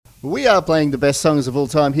We are playing the best songs of all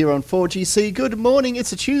time here on 4GC. Good morning,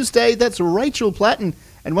 it's a Tuesday. That's Rachel Platten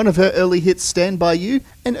and one of her early hits, Stand By You.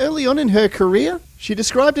 And early on in her career, she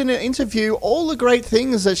described in an interview all the great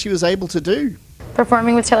things that she was able to do.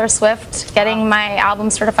 Performing with Taylor Swift, getting my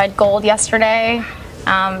album certified gold yesterday.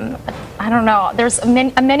 I don't know. There's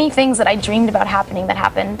many things that I dreamed about happening that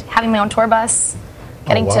happened. Having my own tour bus,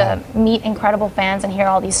 getting to meet incredible fans and hear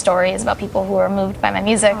all these stories about people who are moved by my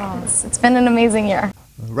music. It's been an amazing year.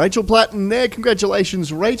 Rachel Platten there.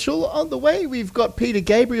 Congratulations, Rachel. On the way, we've got Peter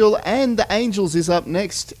Gabriel and the Angels is up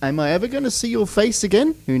next. Am I ever going to see your face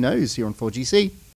again? Who knows? Here on 4GC.